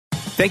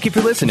Thank you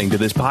for listening to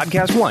this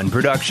Podcast One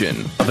production.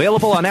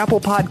 Available on Apple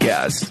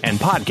Podcasts and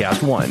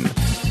Podcast One.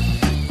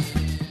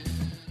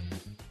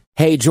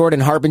 Hey, Jordan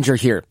Harbinger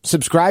here.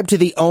 Subscribe to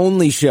the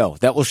only show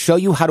that will show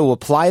you how to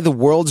apply the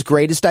world's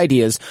greatest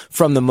ideas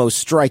from the most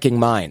striking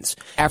minds.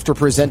 After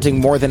presenting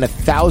more than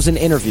 1,000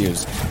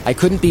 interviews, I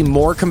couldn't be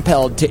more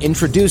compelled to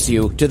introduce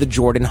you to the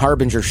Jordan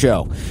Harbinger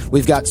Show.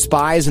 We've got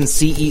spies and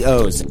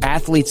CEOs,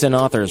 athletes and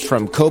authors,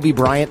 from Kobe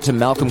Bryant to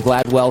Malcolm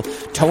Gladwell,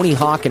 Tony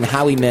Hawk and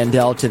Howie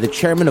Mandel, to the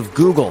chairman of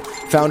Google,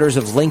 founders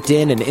of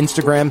LinkedIn and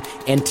Instagram,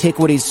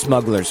 antiquities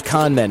smugglers,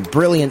 con men,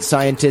 brilliant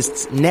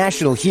scientists,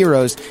 national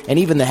heroes, and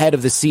even the head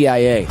of the CIA.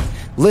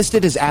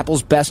 Listed as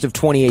Apple's best of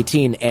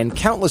 2018 and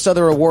countless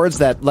other awards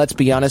that, let's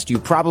be honest, you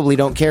probably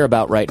don't care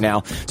about right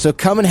now. So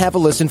come and have a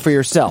listen for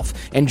yourself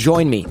and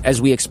join me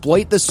as we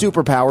exploit the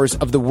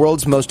superpowers of the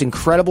world's most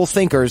incredible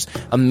thinkers,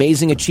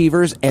 amazing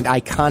achievers, and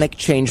iconic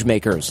change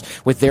makers,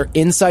 with their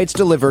insights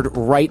delivered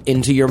right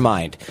into your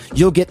mind.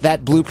 You'll get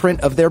that blueprint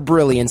of their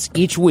brilliance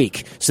each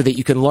week so that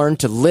you can learn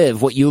to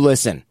live what you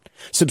listen.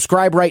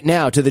 Subscribe right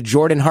now to The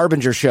Jordan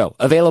Harbinger Show,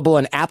 available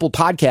on Apple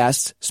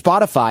Podcasts,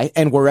 Spotify,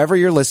 and wherever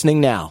you're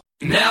listening now.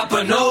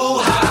 Napa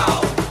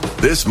know-how.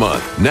 This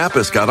month,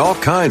 Napa's got all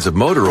kinds of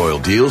motor oil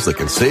deals that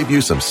can save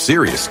you some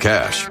serious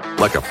cash.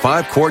 Like a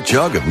 5-quart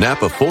jug of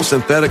Napa full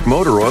synthetic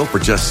motor oil for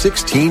just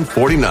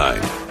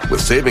 $16.49. With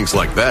savings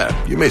like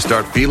that, you may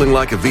start feeling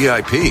like a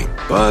VIP.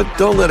 But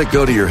don't let it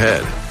go to your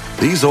head.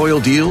 These oil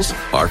deals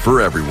are for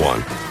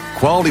everyone.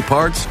 Quality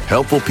parts,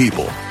 helpful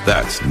people.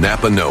 That's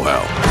Napa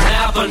know-how.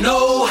 Napa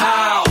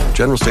know-how.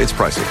 General States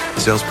pricing.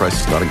 Sales price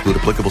does not include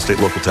applicable state,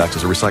 local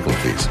taxes, or recycling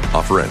fees.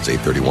 Offer ends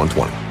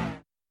 8/31/20.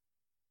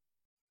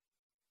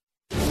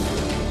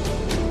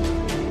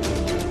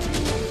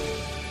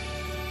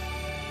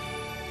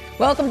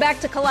 Welcome back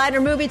to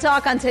Collider Movie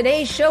Talk. On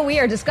today's show, we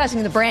are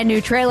discussing the brand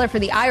new trailer for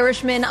The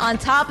Irishman. On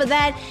top of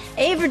that,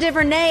 Ava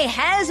DuVernay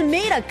has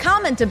made a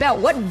comment about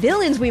what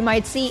villains we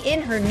might see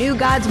in her New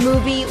Gods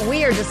movie.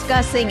 We are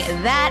discussing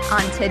that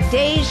on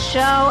today's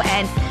show.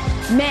 And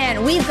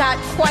man, we've got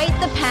quite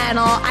the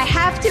panel. I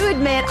have to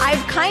admit,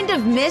 I've kind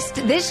of missed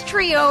this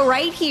trio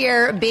right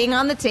here being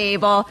on the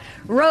table.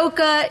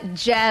 Rocha,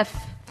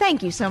 Jeff,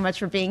 thank you so much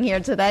for being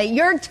here today.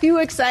 You're too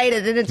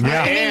excited and it's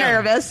making me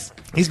nervous.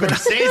 He's been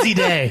Scorsese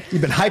Day.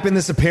 You've been hyping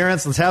this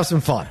appearance. Let's have some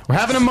fun. We're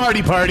having a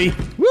Marty party.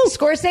 Woo.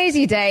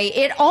 Scorsese Day.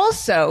 It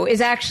also is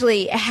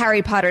actually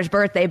Harry Potter's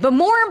birthday. But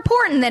more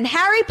important than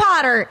Harry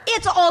Potter,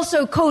 it's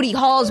also Cody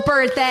Hall's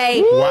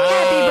birthday. Wow.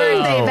 Happy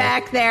birthday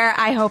back there.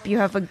 I hope you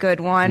have a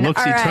good one.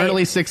 Looks All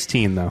eternally right.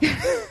 16, though.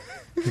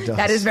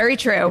 That is very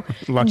true.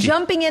 Lucky.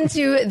 Jumping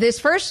into this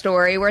first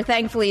story, where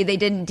thankfully they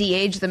didn't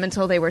de-age them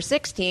until they were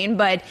 16,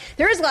 but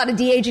there is a lot of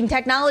de-aging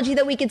technology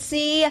that we could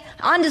see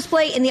on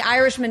display in the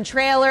Irishman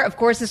trailer. Of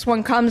course, this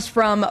one comes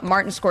from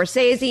Martin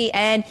Scorsese,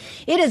 and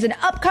it is an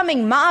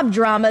upcoming mob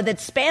drama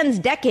that spans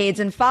decades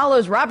and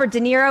follows Robert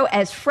De Niro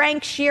as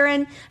Frank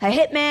Sheeran, a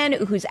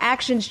hitman whose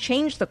actions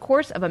changed the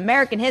course of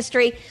American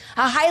history.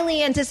 A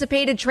highly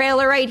anticipated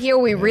trailer right here.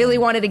 We really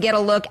wanted to get a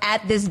look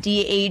at this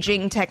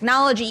de-aging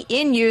technology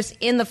in use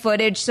in the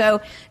footage. So,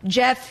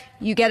 Jeff,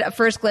 you get a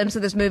first glimpse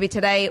of this movie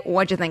today.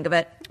 What'd you think of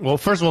it? Well,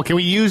 first of all, can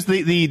we use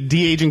the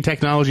de-aging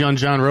technology on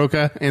John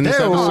Rocha in this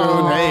episode?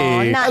 Aww,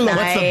 Hey, not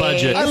what's the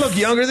budget? I look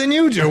younger than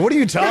you do. What are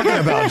you talking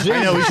about?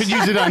 I know, we should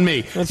use it on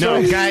me.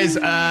 right. Guys,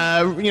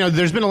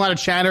 there's been a lot of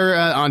chatter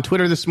on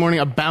Twitter this morning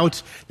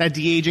about that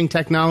de-aging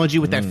technology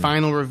with that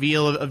final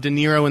reveal of De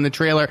Niro in the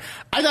trailer.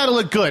 I thought it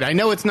looked good. I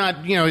know it's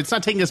not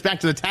taking us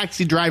back to the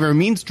Taxi Driver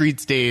Mean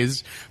Streets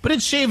days, but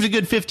it shaved a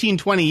good 15,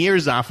 20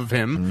 years off of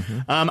him.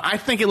 I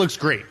think it looks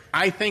great.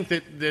 I think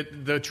that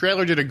the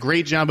trailer did a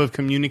great job of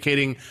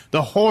communicating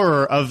the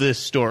horror of this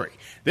story.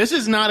 This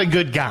is not a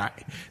good guy.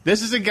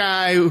 This is a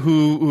guy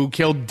who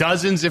killed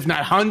dozens, if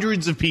not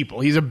hundreds of people.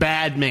 He's a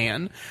bad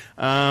man.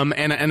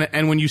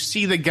 And when you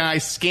see the guy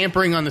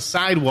scampering on the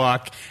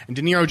sidewalk and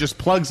De Niro just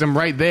plugs him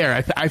right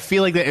there, I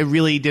feel like that it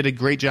really did a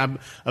great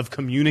job of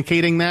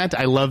communicating that.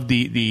 I love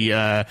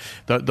the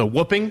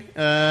whooping,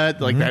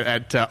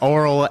 that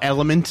oral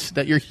element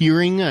that you're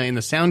hearing in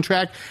the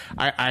soundtrack.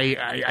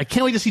 I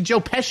can't wait to see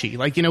Joe Pesci.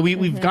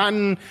 We've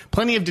gotten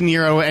plenty of De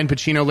Niro and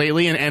Pacino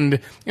lately,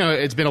 and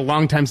it's been a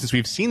long time since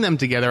we've seen them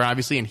together,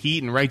 obviously, in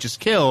Heat and Righteous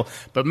Kill.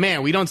 But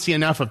man, we don't see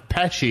enough of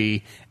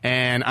Pesci,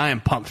 and I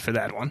am pumped for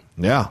that one.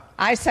 Yeah.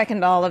 I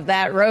second all of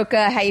that.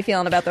 Rocha, how you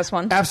feeling about this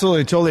one?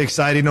 Absolutely, totally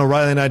excited.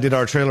 Riley and I did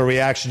our trailer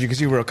reaction. You can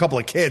see we were a couple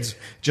of kids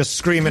just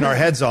screaming our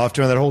heads off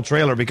during that whole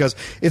trailer because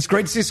it's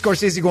great to see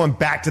Scorsese going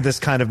back to this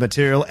kind of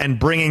material and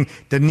bringing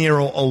De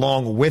Niro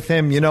along with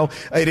him.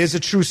 It is a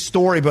true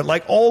story, but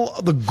like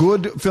all the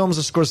good films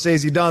of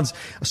Scorsese does,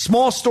 a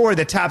small story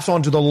that taps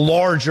onto the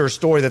larger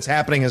story that's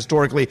happening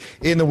historically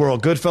in the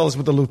world. Goodfellas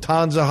with the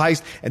Lufthansa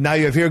heist, and now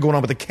you have here going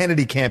on with the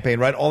Kennedy campaign,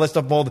 right? All that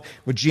stuff involved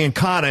with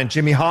Giancana and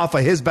Jimmy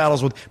Hoffa, his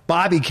battles with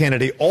Bobby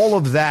Kennedy, all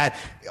of that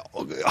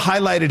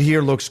highlighted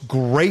here looks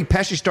great.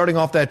 Pesci starting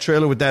off that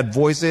trailer with that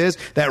voices,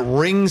 that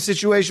ring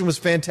situation was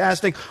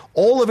fantastic.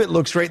 All of it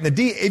looks great. And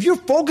if you're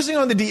focusing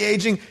on the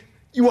de-aging,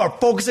 you are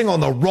focusing on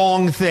the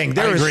wrong thing.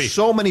 There are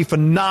so many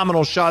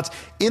phenomenal shots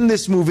in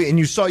this movie, and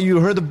you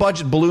heard the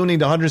budget ballooning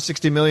to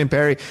 $160 million,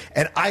 Perry,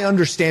 and I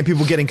understand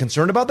people getting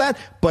concerned about that,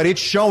 but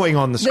it's showing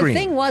on the screen. The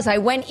thing was, I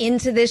went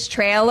into this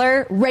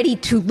trailer ready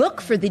to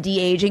look for the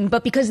de-aging,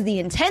 but because of the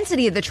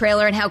intensity of the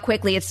trailer and how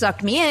quickly it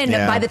sucked me in,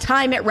 by the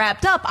time it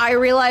wrapped up, I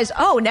realized,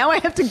 now I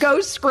have to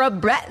go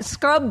scrub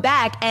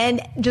back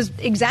and just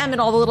examine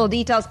all the little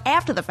details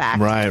after the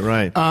fact.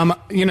 Right.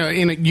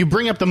 You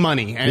bring up the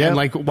money and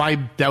like why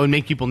that would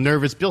make people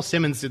nervous. Bill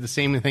Simmons did the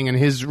same thing in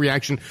his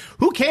reaction.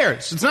 Who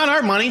cares? It's not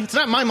our money. It's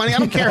not my money. I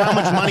don't care how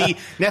much money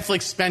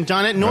Netflix spent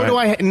on it.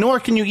 Nor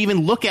can you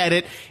even look at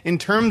it in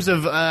terms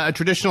of a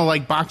traditional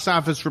like box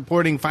office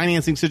reporting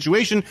financing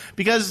situation,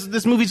 because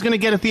this movie's going to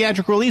get a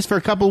theatrical release for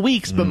a couple of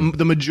weeks, but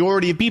the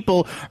majority of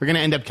people are going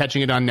to end up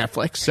catching it on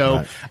Netflix.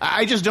 So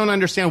I just don't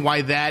understand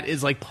why that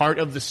is like part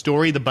of the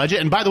story, the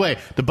budget. And by the way,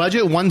 the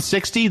budget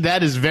 160,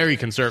 that is very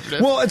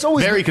conservative. Well, it's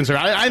always very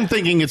conservative. I'm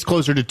thinking it's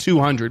closer to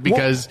 200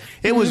 because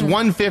it was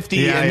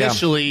 150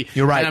 initially.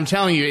 You're right. And I'm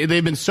telling you,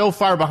 they've been so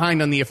far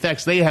behind on the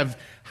effects. They have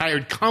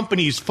hired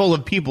companies full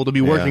of people to be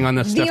working on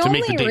this stuff to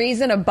make the date. The only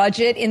reason a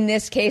budget in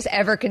this case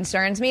ever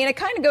concerns me, and it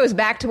kind of goes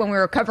back to when we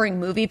were covering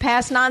Movie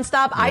Pass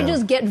nonstop, I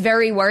just get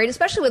very worried,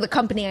 especially with a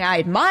company I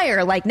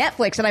admire like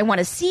Netflix and I want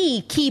to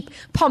see keep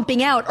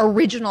pumping out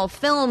original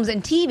films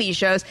and TV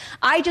shows.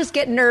 I just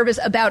get nervous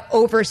about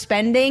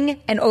overspending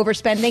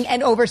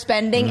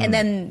and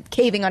then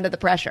caving under the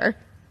pressure.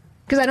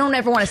 Because I don't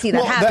ever want to see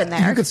that happen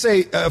there. You could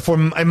say,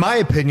 in my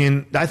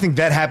opinion, I think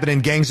that happened in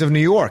Gangs of New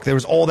York. There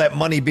was all that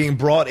money being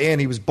brought in.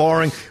 He was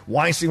borrowing.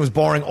 Weinstein was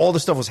borrowing. All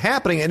this stuff was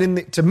happening.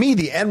 And to me,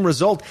 the end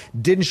result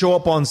didn't show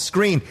up on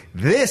screen.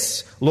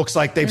 This looks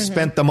like they've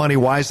spent the money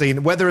wisely.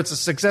 And whether it's a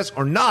success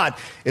or not,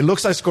 it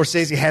looks like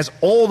Scorsese has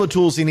all the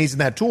tools he needs in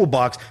that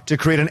toolbox to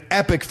create an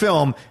epic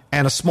film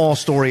and a small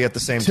story at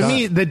the same time. To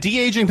me, the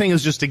de-aging thing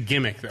is just a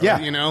gimmick, though. Yeah.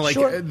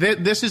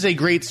 This is a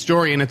great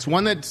story, and it's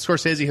one that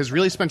Scorsese has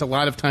really spent a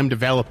lot of time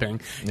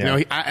developing.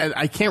 Yeah.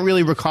 I can't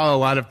really recall a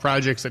lot of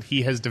projects that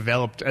he has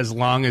developed as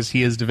long as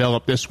he has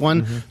developed this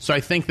one. So I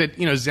think that,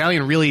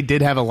 Zalian really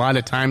did have a lot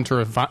of time to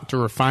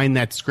refine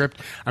that script.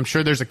 I'm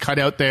sure there's a cut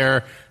out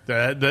there,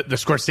 the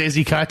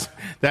Scorsese cut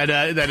that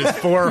is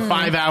 4 or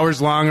 5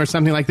 hours long or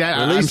something like that.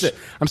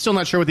 I'm still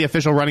not sure what the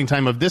official running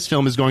time of this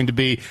film is going to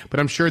be, but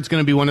I'm sure it's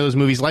going to be one of those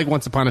movies like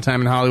Once Upon a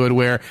Time in Hollywood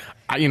where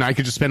I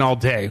could just spend all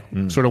day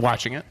sort of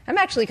watching it. I'm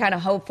actually kind of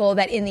hopeful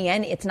that in the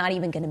end, it's not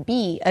even going to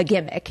be a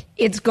gimmick.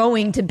 It's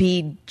going to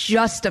be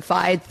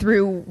justified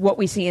through what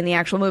we see in the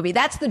actual movie.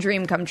 That's the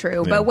dream come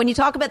true. Yeah. But when you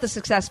talk about the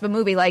success of a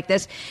movie like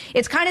this,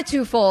 it's kind of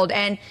twofold.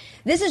 And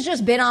this has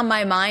just been on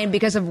my mind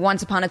because of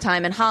Once Upon a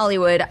Time in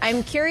Hollywood.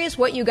 I'm curious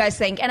what you guys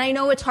think. And I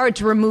know it's hard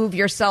to remove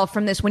yourself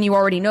from this when you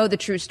already know the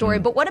true story.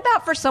 But what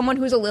about for someone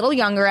who's a little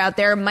younger out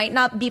there, might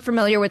not be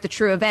familiar with the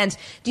true events?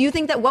 Do you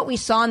think that what we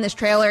saw in this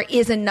trailer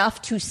is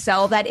enough to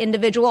sell that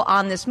individual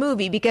on this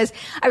movie? Because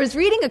I was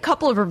reading a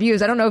couple of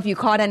reviews, I don't know if you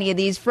caught any of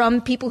these,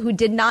 from people who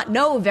did not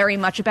know very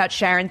much about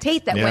Sharon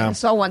Tate that went and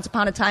saw Once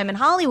Upon a Time in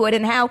Hollywood,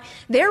 and how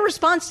their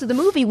response to the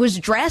movie was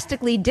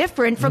drastically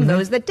different from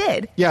those that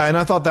did. Yeah, and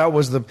I thought that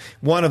was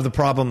one of the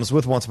problems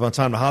with Once Upon a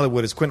Time in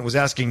Hollywood, is Quentin was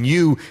asking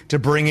you to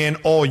bring in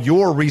all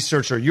your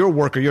research or your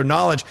work or your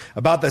knowledge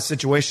about that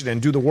situation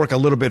and do the work a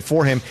little bit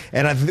for him.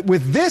 And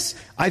with this,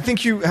 I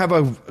think you have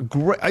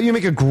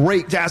make a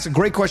great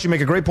question,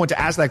 make a great point to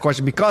ask that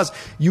question, because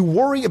you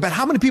worry about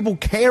how many people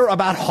care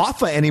about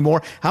Hoffa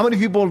anymore, how many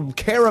people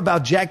care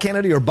about Jack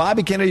Kennedy or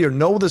Bobby Kennedy or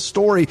know the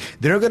story.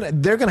 They're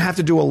gonna have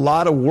to do a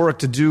lot of work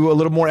to do a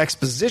little more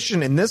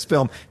exposition in this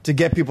film to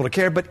get people to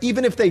care. But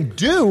even if they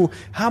do,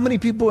 how many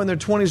people in their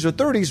 20s or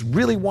 30s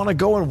really want to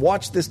go and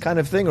watch this kind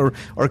of thing or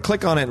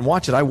click on it and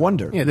watch it? I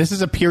wonder. Yeah, this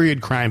is a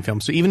period crime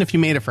film, so even if you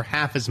made it for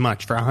half as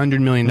much, for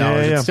 $100 million,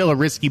 it's still a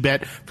risky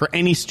bet for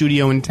any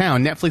studio in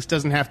town. Netflix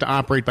doesn't have to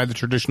operate by the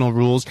traditional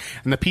rules,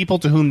 and the people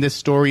to whom this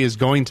story is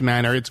going to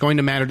matter, it's going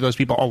to matter to those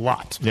people a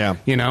lot. Yeah.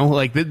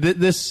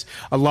 This,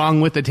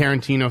 along with the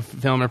Tarantino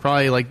film, are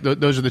probably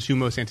those are the two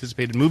most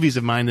anticipated movies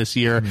of mine this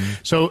year.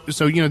 So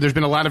there's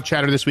been a lot of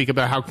chatter this week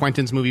about how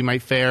Quentin's movie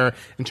might fare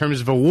in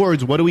terms of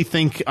awards. What do we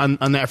think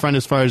on that front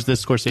as far as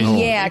this Scorsese?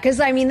 Yeah, because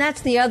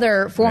that's the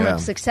other form of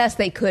success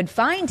they could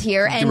find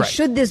here. And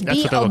should this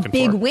be a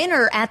big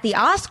winner at the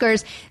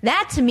Oscars,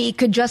 that to me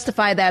could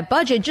justify that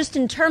budget just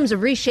in terms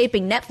of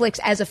reshaping Netflix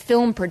as a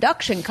film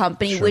production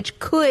company, which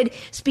could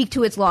speak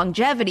to its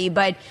longevity.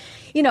 But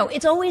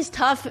it's always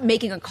tough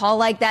making a call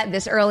like that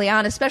this early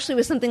on, especially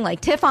with something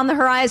like TIFF on the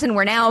horizon,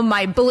 where now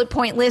my bullet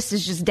point list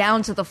is just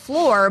down to the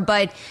floor.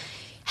 But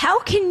how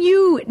can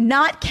you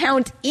not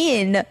count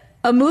in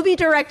a movie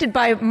directed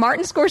by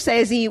Martin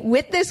Scorsese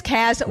with this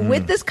cast,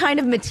 with this kind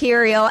of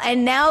material,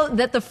 and now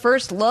that the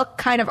first look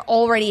kind of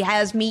already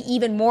has me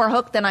even more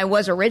hooked than I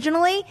was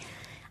originally?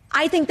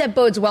 I think that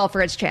bodes well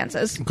for its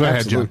chances. Go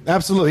ahead, John.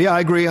 Absolutely. Yeah,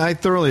 I agree. I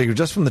thoroughly agree.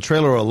 Just from the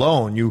trailer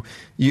alone,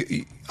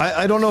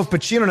 I don't know if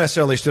Pacino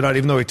necessarily stood out,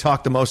 even though he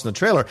talked the most in the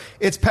trailer.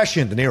 It's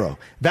Pesci and De Niro.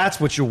 That's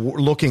what you're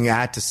looking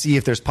at to see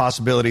if there's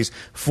possibilities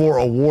for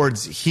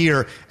awards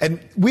here. And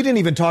we didn't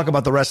even talk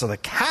about the rest of the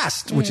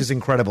cast, which is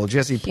incredible.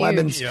 Jesse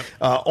Plemons,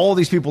 all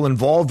these people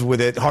involved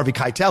with it, Harvey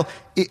Keitel,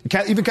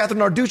 even Catherine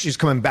Narducci's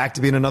coming back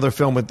to be in another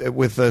film with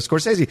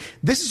Scorsese.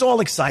 This is all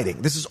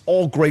exciting. This is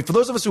all great. For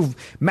those of us who are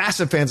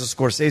massive fans of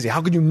Scorsese,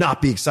 how could you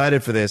not be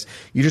excited for this?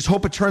 You just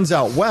hope it turns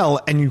out well,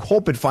 and you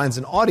hope it finds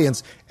an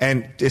audience,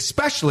 and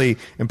especially,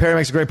 and Perry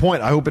makes a great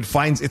point, I hope it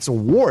finds its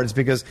awards,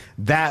 because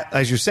that,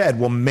 as you said,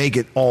 will make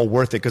it all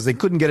worth it, because they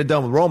couldn't get it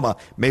done with Roma.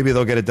 Maybe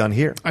they'll get it done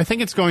here. I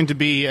think it's going to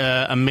be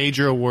a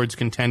major awards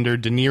contender.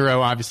 De Niro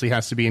obviously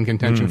has to be in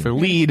contention for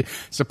lead.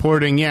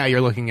 Supporting,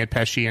 you're looking at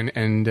Pesci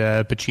and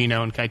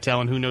Pacino and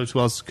Keitel, and who knows who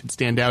else could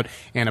stand out.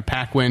 Anna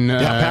Paquin.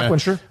 Paquin,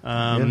 sure.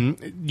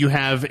 You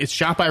have, it's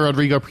shot by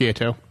Rodrigo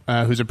Prieto,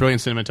 who's a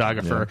brilliant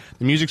cinematographer.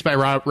 The music's by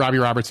Robbie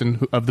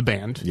Robertson of the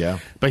band. Yeah.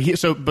 But we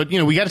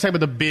got to talk about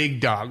the big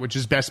dog, which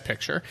is Best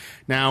Picture.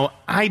 Now,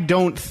 I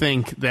don't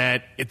think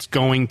that it's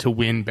going to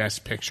win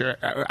Best Picture.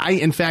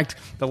 In fact,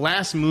 the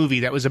last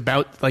movie that was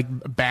about like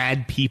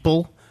bad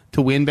people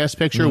to win Best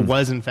Picture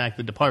was in fact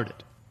The Departed.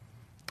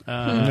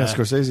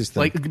 Scorsese's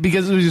thing. Like,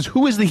 because it was just,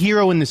 who is the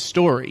hero in this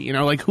story?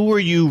 Who are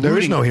you rooting for? There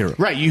is no hero.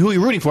 Right, who are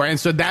you rooting for? And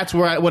so that's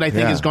what I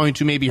think is going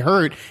to maybe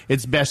hurt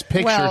its Best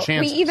Picture chances.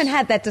 We even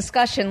had that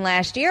discussion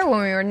last year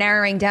when we were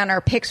narrowing down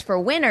our picks for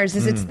winners.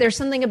 There's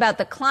something about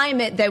the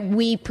climate that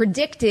we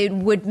predicted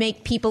would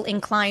make people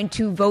inclined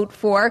to vote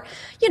for,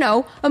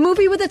 a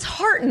movie with its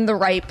heart in the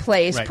right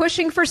place,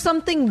 pushing for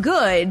something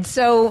good.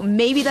 So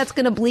maybe that's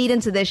going to bleed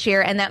into this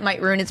year, and that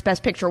might ruin its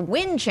Best Picture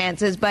win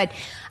chances. But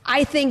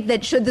I think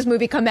that should this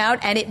movie come out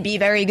and it be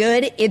very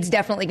good, it's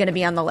definitely going to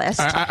be on the list.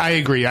 I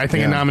agree. I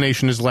think a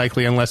nomination is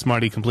likely unless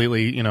Marty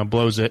completely,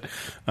 blows it.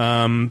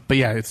 But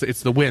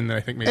it's the win that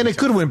I think maybe. And it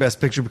could win Best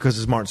Picture because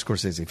it's Martin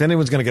Scorsese. If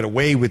anyone's going to get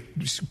away with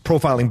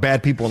profiling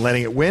bad people and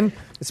letting it win,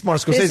 it's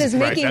Martin Scorsese. This is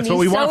making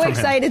me so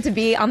excited to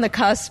be on the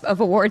cusp of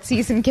award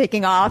season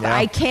kicking off. Yeah.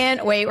 I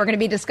can't wait. We're going to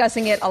be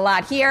discussing it a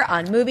lot here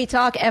on Movie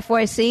Talk,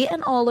 FYC,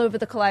 and all over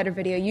the Collider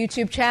Video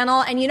YouTube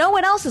channel. And you know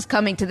what else is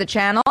coming to the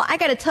channel? I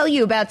got to tell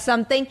you about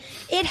something.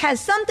 It has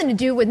something to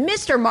do with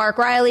Mr. Mark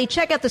Riley.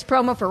 Check out this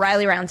promo for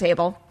Riley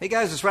Roundtable. Hey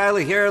guys, it's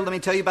Riley here. Let me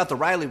tell you about the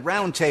Riley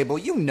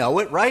Roundtable. You know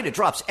it, right? It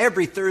drops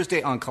every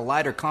Thursday on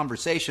Collider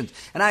Conversations,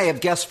 and I have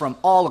guests from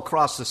all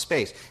across the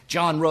space.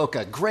 John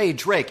Roca, Gray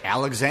Drake,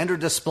 Alexander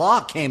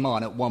Desplat came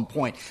on at one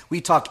point.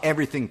 We talk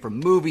everything from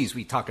movies,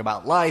 we talk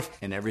about life,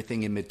 and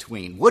everything in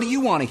between. What do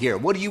you want to hear?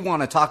 What do you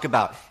want to talk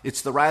about?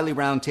 It's the Riley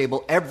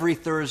Roundtable every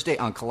Thursday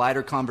on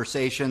Collider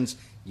Conversations.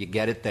 You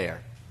get it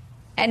there.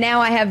 And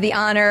now I have the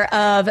honor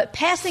of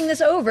passing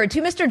this over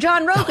to Mr.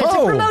 John Roca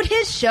to promote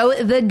his show,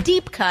 The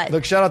Deep Cut.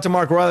 Look, shout out to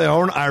Mark Riley,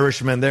 our own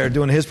Irishman there,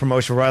 doing his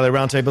promotion for Riley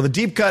Roundtable. The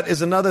Deep Cut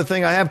is another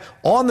thing I have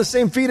on the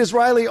same feed as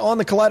Riley, on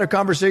the Collider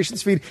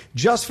Conversations feed.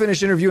 Just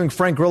finished interviewing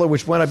Frank Grillo,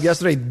 which went up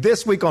yesterday.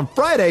 This week on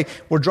Friday,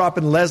 we're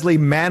dropping Leslie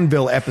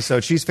Manville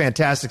episode. She's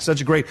fantastic.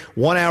 Such a great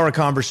 1 hour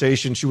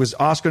conversation. She was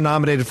Oscar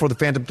nominated for The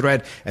Phantom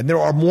Thread, and there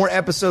are more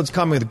episodes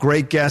coming with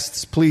great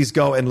guests. Please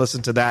go and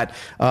listen to that.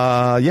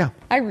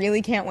 I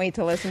really can't wait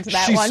to listen to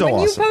that She's one. So when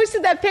awesome. You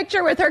posted that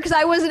picture with her, because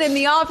I wasn't in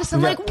the office,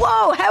 I'm like,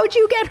 whoa, how'd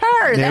you get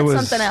her? That's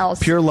something else.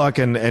 Pure luck,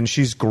 and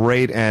she's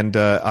great, and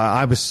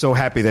I was so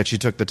happy that she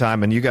took the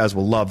time, and you guys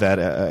will love that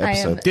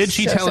episode. Did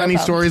she tell any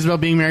stories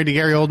about being married to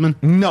Gary Oldman?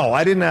 No,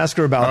 I didn't ask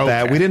her about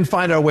that. We didn't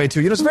find our way to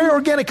it. It's a very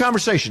organic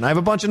conversation. I have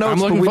a bunch of notes,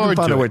 but we didn't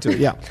find our way to it.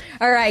 Yeah.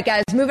 All right,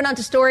 guys, moving on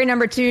to story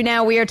number 2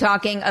 now. We are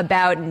talking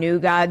about New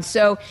Gods.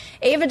 So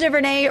Ava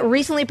DuVernay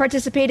recently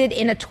participated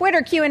in a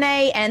Twitter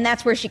Q&A, and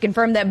that's where she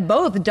confirmed that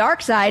both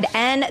Darkseid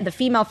and the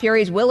Female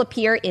Furies will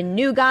appear in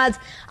New Gods.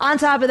 On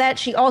top of that,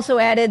 she also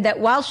added that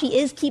while she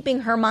is keeping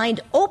her mind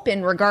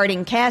open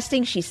regarding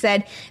casting, she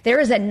said there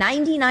is a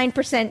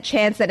 99%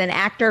 chance that an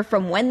actor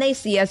from When They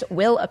See Us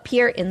will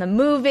appear in the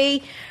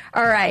movie.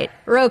 All right,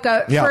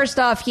 Roca, first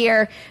off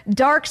here,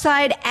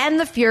 Darkseid and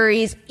the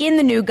Furies in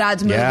the New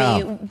Gods movie.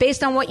 Yeah.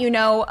 Based on what you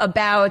know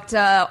about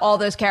all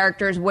those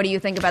characters, what do you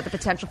think about the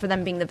potential for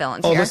them being the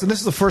villains here? Listen, this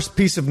is the first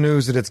piece of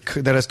news that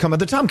has come.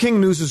 The Tom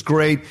King news is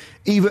great.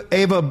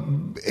 Ava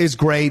is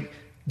great.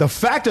 The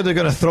fact that they're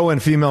going to throw in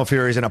Female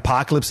Furies and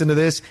Apocalypse into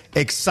this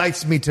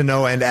excites me to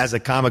no end as a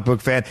comic book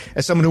fan,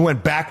 as someone who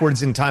went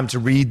backwards in time to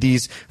read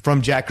these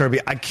from Jack Kirby.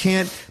 I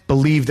can't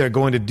believe they're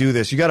going to do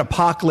this. You got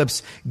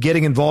Apocalypse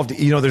getting involved.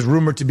 There's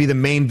rumored to be the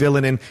main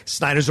villain in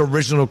Snyder's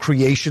original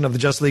creation of the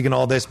Justice League and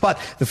all this. But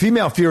the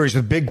Female Furies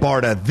with Big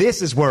Barda,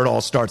 this is where it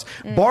all starts.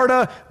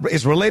 Barda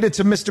is related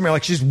to Mr. Miracle.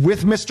 Like, she's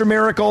with Mr.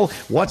 Miracle.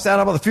 What's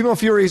that about? The Female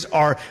Furies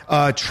are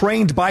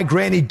trained by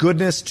Granny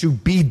Goodness to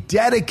be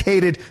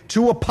dedicated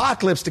to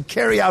Apocalypse, to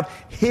carry out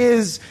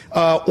his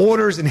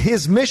orders and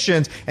his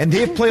missions, and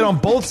they've played on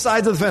both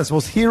sides of the fence,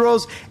 both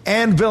heroes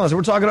and villains.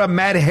 We're talking about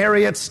Mad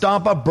Harriet,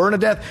 Stompa,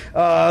 Bernadette,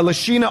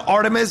 Lashina,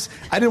 Artemis.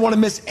 I didn't want to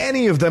miss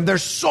any of them.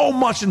 There's so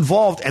much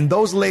involved, and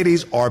those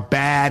ladies are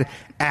bad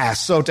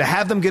ass. So to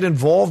have them get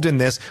involved in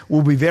this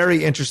will be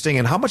very interesting.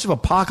 And how much of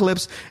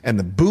Apocalypse and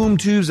the boom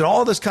tubes and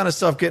all this kind of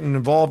stuff getting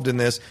involved in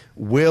this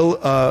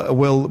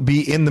will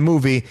be in the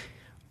movie.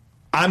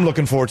 I'm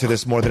looking forward to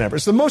this more than ever.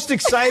 It's the most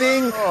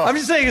exciting. I'm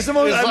just saying, it's the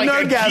most. I'm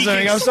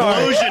nerdgasming. I'm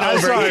sorry. I'm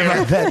sorry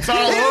about that. It's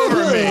all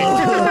over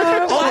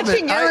me.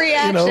 Watching your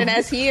reaction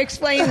as he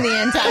explained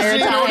the entire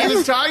You know what he time.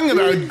 was talking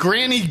about?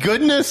 Granny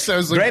Goodness? I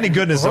was like, Granny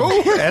Goodness.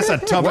 oh. That's a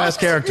tough-ass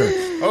character.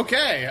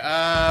 Okay.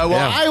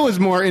 I was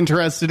more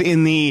interested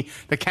in the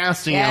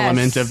casting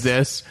element of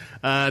this.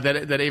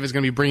 That Ava's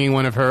going to be bringing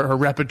one of her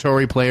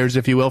repertory players,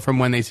 if you will, from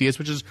When They See Us,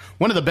 which is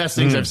one of the best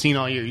things I've seen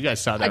all year. You guys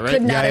saw that, I right?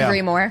 could not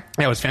agree more.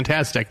 Yeah, it was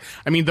fantastic.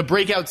 I mean, the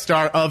breakout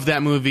star of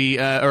that movie,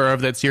 or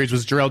of that series,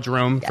 was Jarrell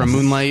Jerome from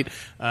Moonlight.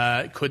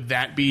 Could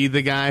that be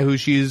the guy who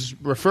she's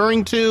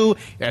referring to?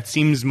 That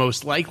seems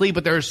most likely,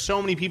 but there are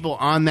so many people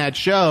on that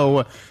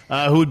show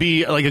who would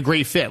be like a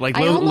great fit. Like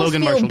I almost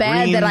Logan feel Marshall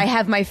bad Green. that I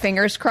have my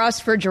fingers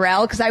crossed for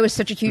Jarrell because I was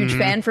such a huge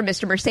fan for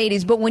Mr.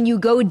 Mercedes. But when you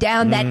go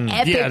down that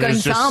epic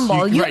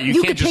ensemble,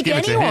 you could just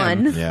pick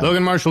anyone. Yeah.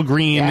 Logan Marshall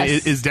Green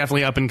Yes. is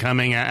definitely up and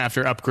coming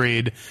after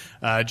Upgrade.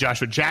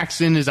 Joshua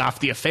Jackson is off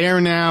The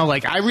Affair now.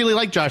 Like, I really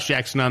like Josh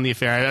Jackson on The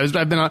Affair.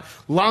 I've been a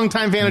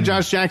long-time fan of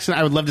Josh Jackson.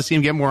 I would love to see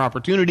him get more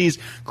opportunities.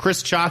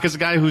 Chris Chalk is a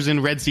guy who's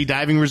in Red Sea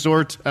Diving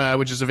Resort,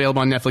 which is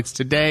available on Netflix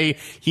today.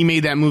 He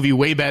made that movie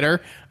way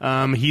better.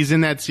 He's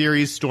in that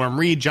series. Storm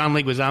Reed, John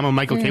Leguizamo,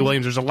 Michael K.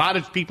 Williams. There's a lot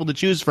of people to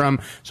choose from,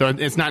 so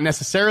it's not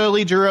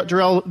necessarily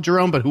Jarrell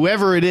Jerome, but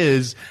whoever it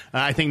is,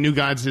 I think New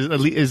Gods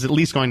is at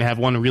least going to have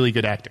one really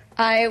good actor.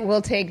 I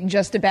will take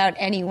just about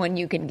anyone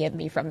you can give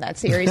me from that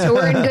series. So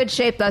we're in good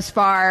shape thus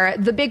far.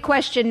 The big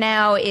question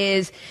now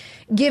is,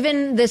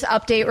 given this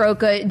update,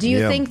 Rocha, do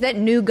you think that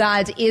New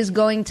Gods is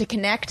going to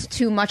connect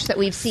to much that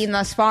we've seen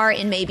thus far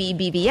in maybe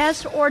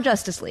BVS or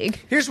Justice League?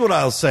 Here's what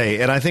I'll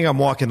say, and I think I'm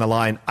walking the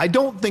line. I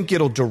don't think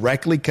it'll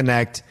directly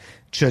connect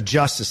to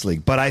Justice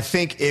League, but I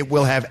think it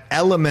will have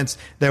elements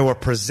that were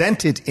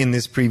presented in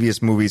these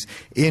previous movies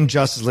in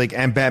Justice League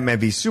and Batman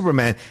v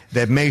Superman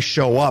that may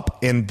show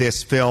up in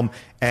this film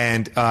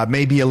and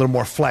maybe a little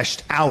more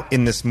fleshed out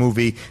in this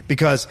movie,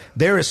 because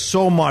there is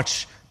so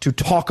much to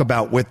talk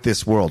about with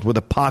this world, with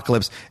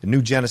Apocalypse and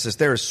New Genesis.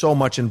 There is so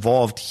much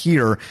involved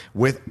here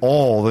with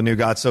all the New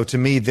Gods. So to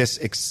me, this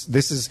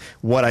is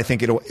what I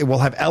think it will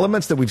have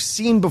elements that we've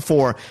seen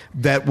before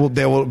that'll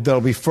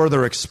be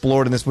further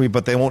explored in this movie,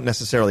 but they won't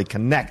necessarily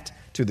connect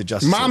to the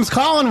Justice Mom's League.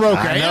 calling,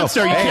 Rocha. I know.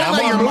 Answer. You Hey, can't I'm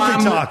let your on movie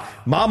mom talk.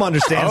 Mom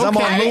understands. I'm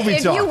on movie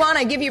If talk. you want,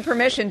 I give you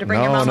permission to bring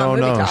No, your mom no, on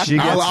movie no. talk. She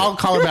gets I'll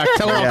call her back.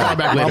 Tell her I'll call her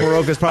back later. Mama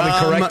Rocha's probably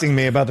correcting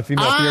me about the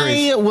female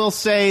theories. I will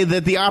say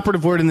that the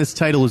operative word in this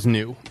title is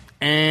new.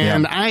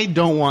 And I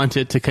don't want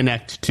it to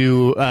connect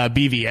to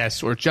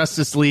BVS or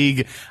Justice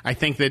League. I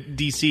think that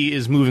DC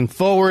is moving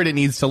forward. It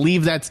needs to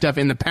leave that stuff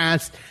in the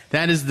past.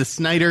 That is the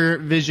Snyder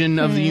vision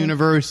of the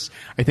universe.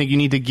 I think you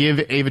need to give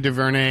Ava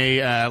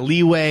DuVernay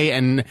leeway,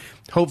 and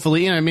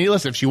hopefully, I mean,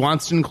 listen, if she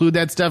wants to include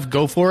that stuff,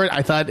 go for it.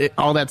 I thought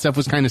all that stuff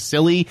was kind of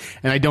silly,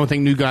 and I don't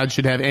think New God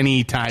should have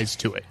any ties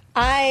to it.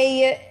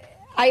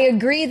 I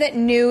agree that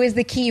new is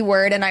the key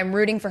word, and I'm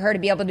rooting for her to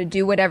be able to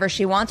do whatever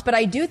she wants, but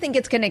I do think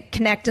it's going to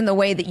connect in the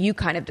way that you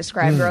kind of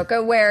described,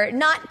 Rocha, where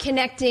not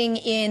connecting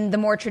in the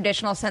more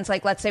traditional sense,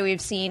 like let's say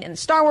we've seen in the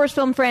Star Wars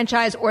film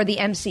franchise or the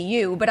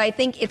MCU, but I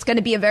think it's going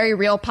to be a very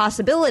real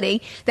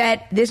possibility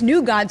that this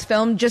New Gods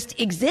film just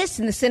exists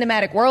in the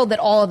cinematic world that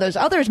all of those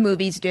others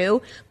movies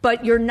do,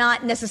 but you're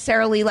not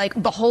necessarily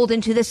like beholden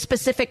to this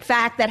specific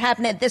fact that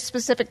happened at this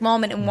specific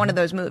moment in one of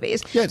those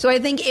movies. Yeah. So I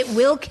think it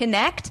will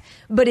connect,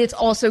 but it's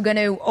also going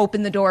to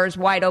open the doors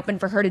wide open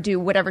for her to do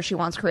whatever she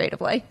wants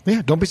creatively.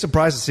 Yeah, don't be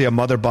surprised to see a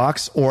mother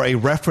box or a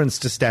reference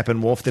to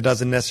Steppenwolf that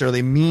doesn't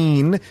necessarily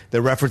mean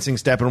they're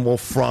referencing Steppenwolf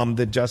from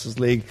the Justice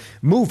League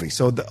movie.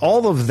 So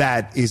all of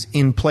that is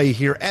in play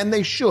here, and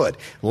they should.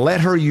 Let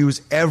her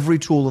use every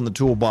tool in the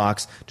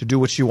toolbox to do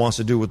what she wants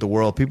to do with the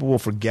world. People will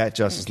forget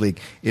Justice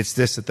League. It's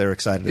this that they're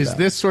excited about. Is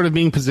this sort of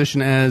being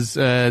positioned as the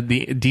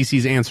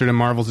DC's answer to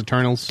Marvel's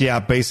Eternals? Yeah,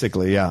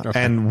 basically, yeah.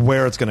 Okay. And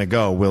where it's going to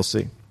go, we'll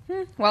see.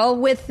 Well,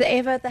 with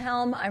Ava at the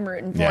helm, I'm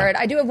rooting for it.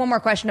 I do have one more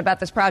question about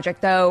this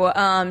project,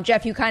 though.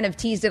 Jeff, you kind of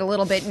teased it a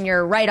little bit in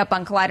your write-up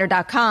on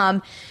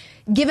Collider.com.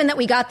 Given that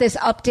we got this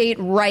update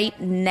right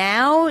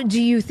now,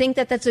 do you think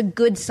that that's a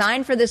good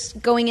sign for this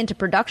going into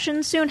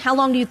production soon? How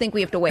long do you think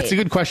we have to wait? That's a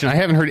good question. I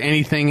haven't heard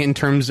anything in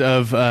terms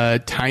of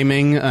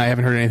timing. I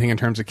haven't heard anything in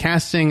terms of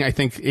casting. I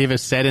think Ava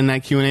said in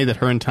that Q&A that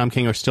her and Tom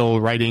King are still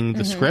writing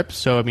the script.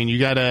 So, I mean, you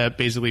got to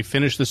basically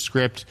finish the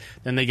script.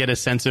 Then they get a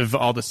sense of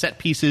all the set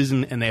pieces,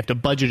 and they have to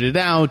budget it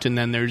out. And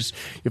then you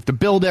have to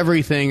build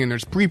everything, and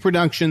there's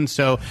pre-production.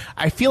 So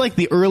I feel like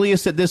the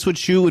earliest that this would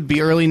shoot would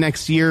be early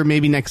next year,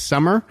 maybe next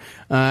summer.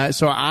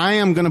 So I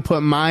am going to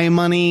put my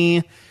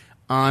money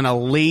on a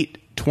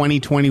late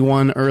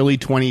 2021, early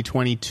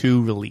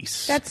 2022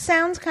 release. That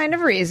sounds kind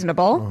of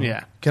reasonable.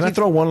 Yeah. Can I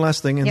throw one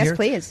last thing in here? Yes,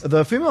 please.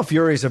 The Female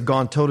Furies have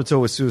gone toe-to-toe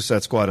with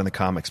Suicide Squad in the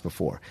comics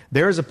before.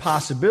 There is a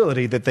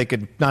possibility that they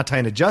could not tie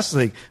into Justice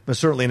League, but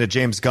certainly into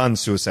James Gunn's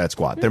Suicide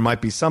Squad. There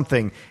might be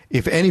something,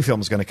 if any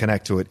film is going to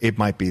connect to it, it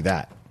might be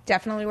that.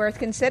 Definitely worth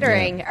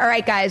considering. Yeah. All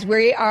right, guys,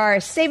 we are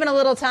saving a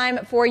little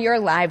time for your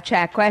live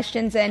chat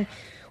questions, and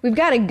we've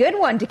got a good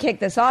one to kick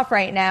this off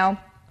right now.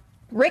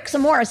 Rick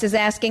Samoris is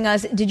asking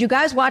us, did you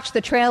guys watch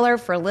the trailer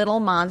for Little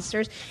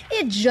Monsters?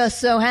 It just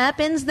so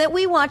happens that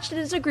we watched it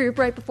as a group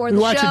right before the show.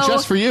 We watched it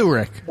just for you,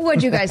 Rick.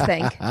 What'd you guys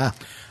think?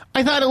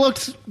 I thought it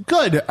looked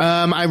good.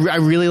 I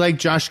really like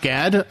Josh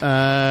Gad.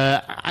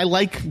 I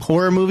like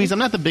horror movies. I'm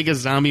not the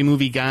biggest zombie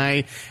movie guy,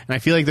 and I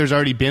feel like there's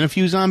already been a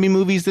few zombie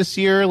movies this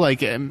year.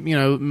 Like, it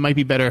might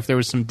be better if there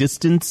was some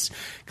distance.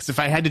 Because if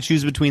I had to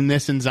choose between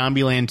this and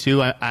Zombieland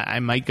 2, I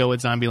might go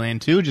with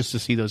Zombieland 2 just to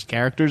see those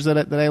characters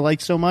that I like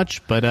so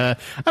much. But I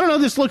don't know.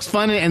 This looks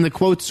fun, and the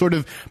quotes sort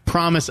of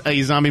promise a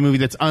zombie movie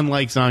that's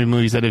unlike zombie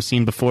movies that I've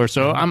seen before.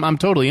 So I'm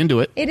totally into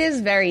it. It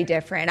is very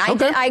different.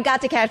 Okay. I got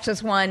to catch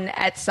this one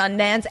at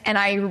Sundance, and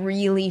I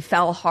really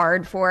fell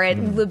hard for it.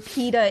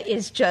 Lupita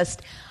is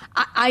just,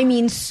 I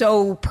mean,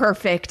 so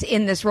perfect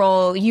in this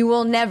role. You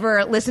will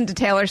never listen to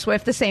Taylor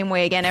Swift the same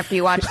way again after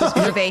you watch this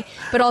movie.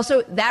 But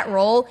also, that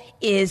role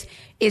is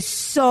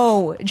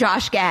so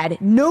Josh Gad.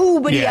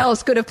 Nobody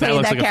else could have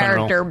played that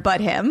character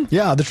but him.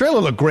 Yeah, the trailer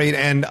looked great,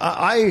 and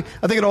I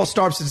think it all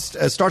starts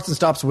and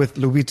stops with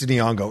Lupita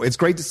Nyong'o. It's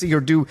great to see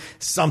her do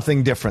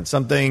something different,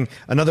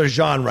 another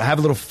genre, have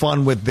a little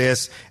fun with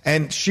this,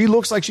 and she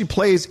looks like she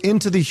plays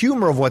into the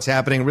humor of what's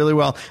happening really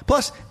well.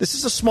 Plus, this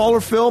is a smaller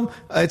film.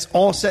 It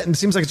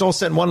seems like it's all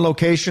set in one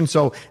location,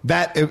 so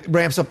that it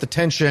ramps up the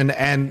tension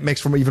and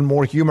makes for even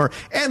more humor.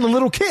 And the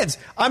little kids.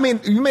 I mean,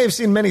 you may have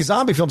seen many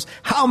zombie films.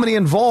 How many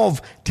involve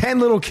 10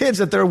 little kids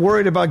that they're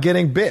worried about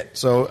getting bit?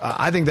 So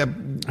I think that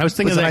I was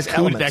thinking of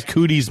that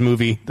Cooties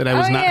movie that I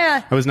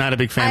was not a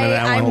big fan of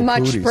that one. I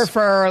much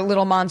prefer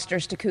Little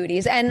Monsters to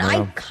Cooties, and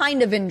I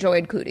kind of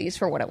enjoyed Cooties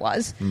for what it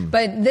was.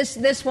 But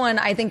this one,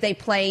 I think they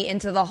play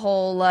into the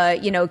whole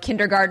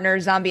kindergartner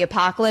zombie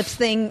apocalypse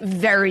thing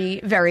very,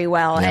 very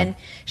well. Yeah. And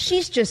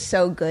she's just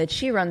so good.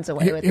 She runs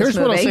away with this movie. Here's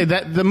what I'll say: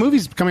 that the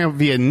movie's coming out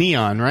via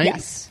Neon, right?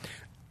 Yes.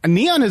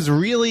 Neon has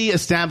really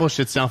established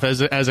itself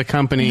as a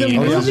company, the as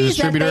movies a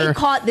distributor. That they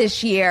caught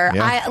this year,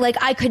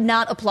 I could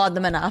not applaud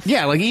them enough.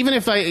 Yeah, like even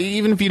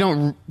if you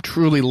don't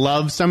truly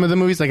love some of the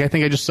movies, like I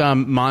think I just saw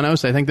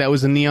Monos. I think that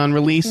was a Neon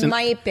release.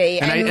 Might be.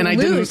 And I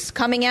Loose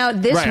coming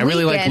out this weekend,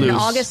 really like Loose.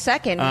 August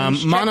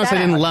 2nd. Monos I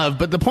didn't love,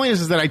 but the point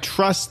is that I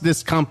trust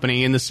this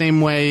company in the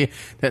same way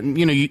that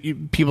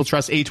people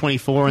trust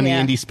A24 in the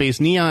indie space.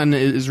 Neon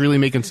is really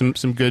making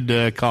some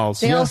good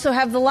calls. They also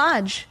have The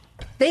Lodge.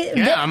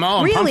 I'm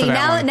really pumped for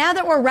that now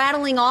that we're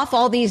rattling off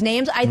all these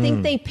names, I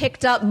think they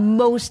picked up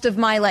most of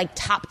my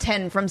top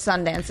 10 from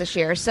Sundance this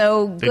year.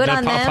 So good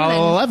on them.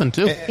 Apollo 11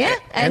 too. Yeah,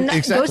 and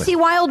go see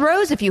Wild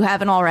Rose if you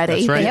haven't already.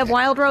 That's right. They have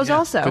Wild Rose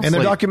also. And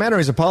their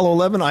documentaries, Apollo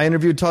 11. I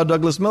interviewed Todd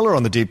Douglas Miller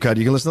on the Deep Cut.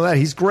 You can listen to that.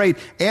 He's great.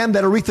 And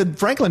that Aretha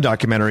Franklin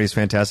documentary is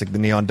fantastic. The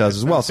Neon does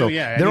as well. So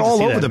they're all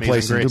over the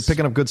place. They're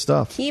picking up good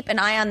stuff. Keep an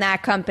eye on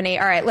that company.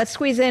 All right, let's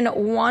squeeze in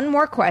one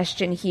more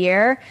question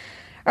here.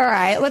 All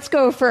right, let's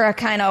go for a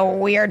kind of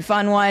weird,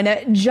 fun one.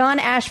 John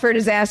Ashford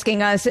is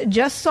asking us,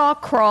 just saw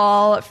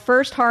Crawl,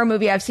 first horror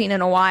movie I've seen in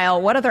a while.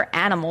 What other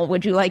animal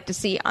would you like to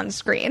see on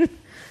screen?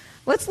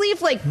 Let's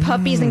leave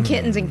puppies and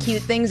kittens and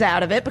cute things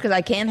out of it because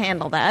I can't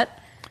handle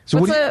that. So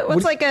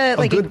what's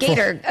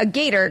a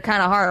gator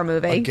kind of horror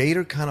movie? A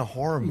gator kind of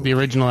horror movie. The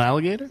original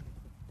Alligator?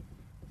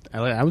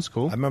 That was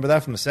cool. I remember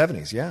that from the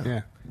 70s,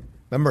 yeah.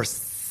 Remember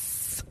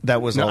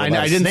that was all about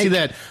I didn't see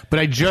that, but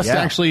I just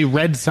actually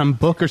read some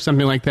book or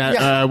something like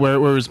that where it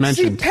was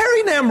mentioned. See,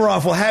 Perry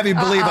Nemiroff will have you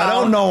believe I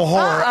don't know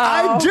horror.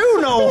 I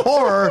do know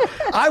horror.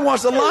 I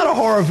watched a lot of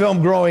horror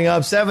film growing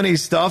up, 70s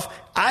stuff.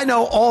 I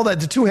know all that.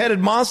 The Two-Headed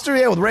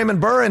Monster, with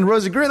Raymond Burr and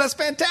Rosie Greer. That's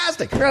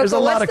fantastic. There's a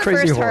lot of crazy horror.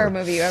 What's the first horror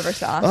movie you ever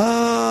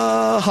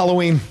saw?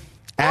 Halloween.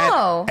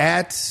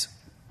 At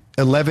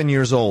 11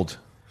 years old.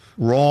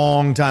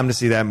 Wrong time to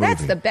see that movie.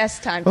 That's the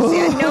best time to see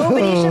it.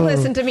 Nobody should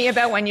listen to me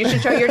about when you should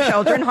show your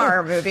children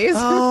horror movies.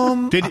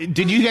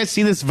 Did you guys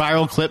see this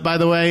viral clip, by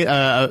the way?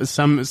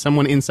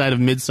 Someone inside of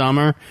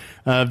Midsommar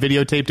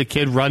videotaped a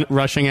kid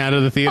rushing out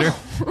of the theater.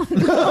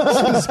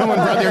 Someone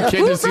brought their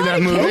kid to see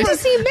that movie. To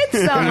see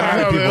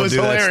Midsommar. It was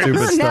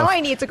hilarious. Now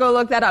I need to go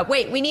look that up.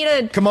 Wait, we need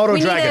a Komodo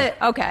dragon.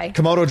 Okay.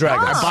 Komodo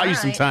dragon. I bought you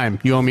some time.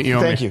 You owe me.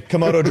 Thank you.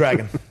 Komodo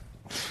dragon.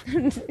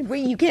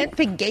 Wait, you can't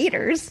pick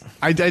gators.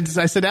 I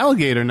said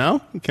alligator.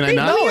 No, can I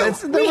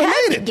not? No, we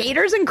have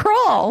gators and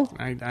Crawl.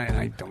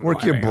 I don't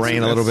work your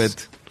brain a little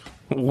bit.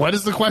 What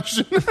is the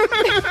question?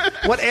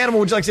 What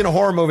animal would you like to see in a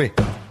horror movie?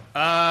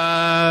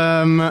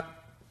 A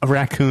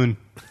raccoon.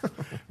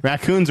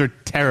 Raccoons are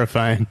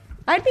terrifying.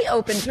 I'd be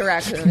open to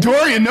raccoons.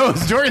 Dorian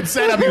knows. Dorian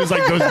set up. He was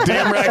like, "Those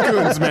damn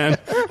raccoons, man."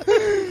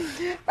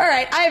 All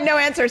right, I have no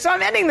answer, so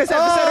I'm ending this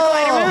episode of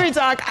Collider Movie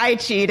Talk. I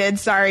cheated.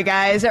 Sorry,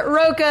 guys.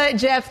 Rocha,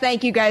 Jeff,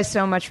 thank you guys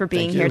so much for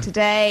being here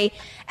today.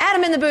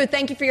 Adam in the booth,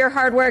 thank you for your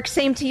hard work.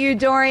 Same to you,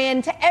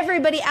 Dorian. To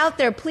everybody out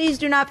there, please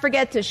do not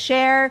forget to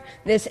share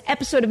this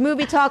episode of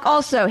Movie Talk.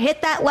 Also,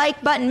 hit that like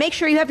button. Make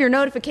sure you have your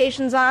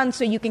notifications on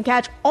so you can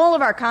catch all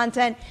of our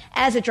content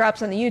as it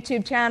drops on the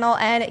YouTube channel.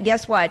 And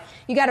guess what?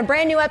 You got a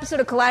brand new episode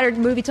of Collider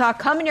Movie Talk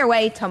coming your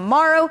way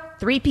tomorrow,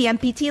 3 p.m.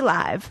 PT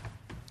Live.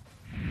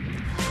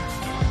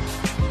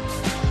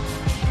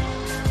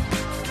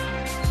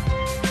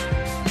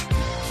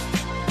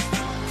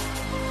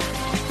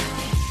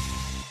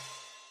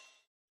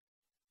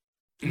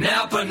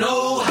 Napa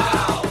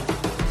know-how.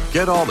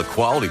 Get all the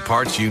quality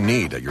parts you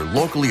need at your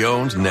locally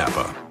owned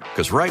Napa.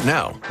 Because right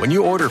now, when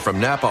you order from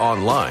Napa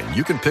online,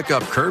 you can pick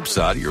up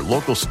curbside at your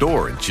local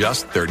store in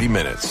just 30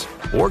 minutes.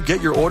 Or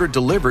get your order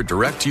delivered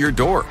direct to your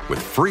door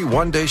with free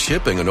one-day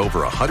shipping on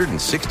over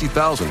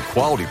 160,000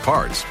 quality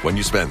parts when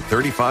you spend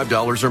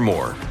 $35 or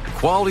more.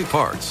 Quality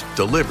parts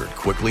delivered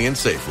quickly and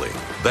safely.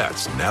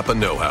 That's Napa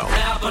know-how.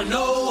 Napa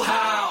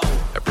know-how.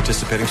 At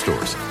participating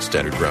stores,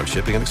 standard ground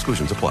shipping and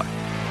exclusions apply.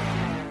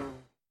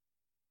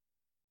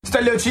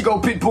 Stay Lil Chico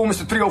Pitbull,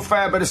 Mr.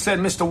 305, better said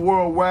Mr.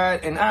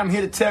 Worldwide, and I'm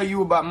here to tell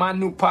you about my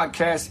new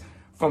podcast,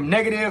 From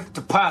Negative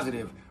to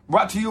Positive,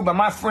 brought to you by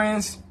my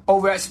friends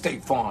over at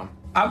State Farm.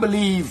 I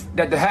believe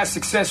that to have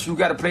success, you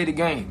got to play the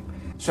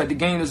game, so that the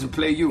game doesn't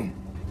play you.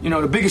 You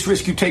know, the biggest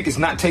risk you take is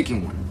not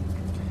taking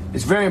one.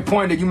 It's very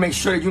important that you make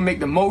sure that you make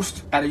the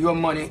most out of your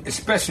money,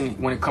 especially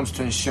when it comes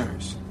to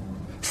insurance.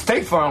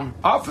 State Farm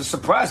offers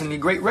surprisingly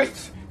great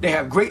rates. They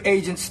have great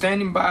agents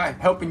standing by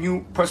helping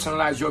you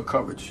personalize your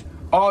coverage.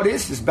 All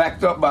this is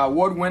backed up by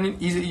award-winning,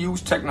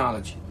 easy-to-use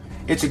technology.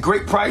 It's a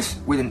great price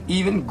with an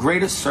even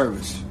greater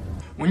service.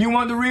 When you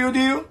want the real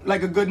deal,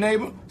 like a good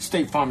neighbor,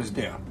 State Farm is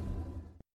there.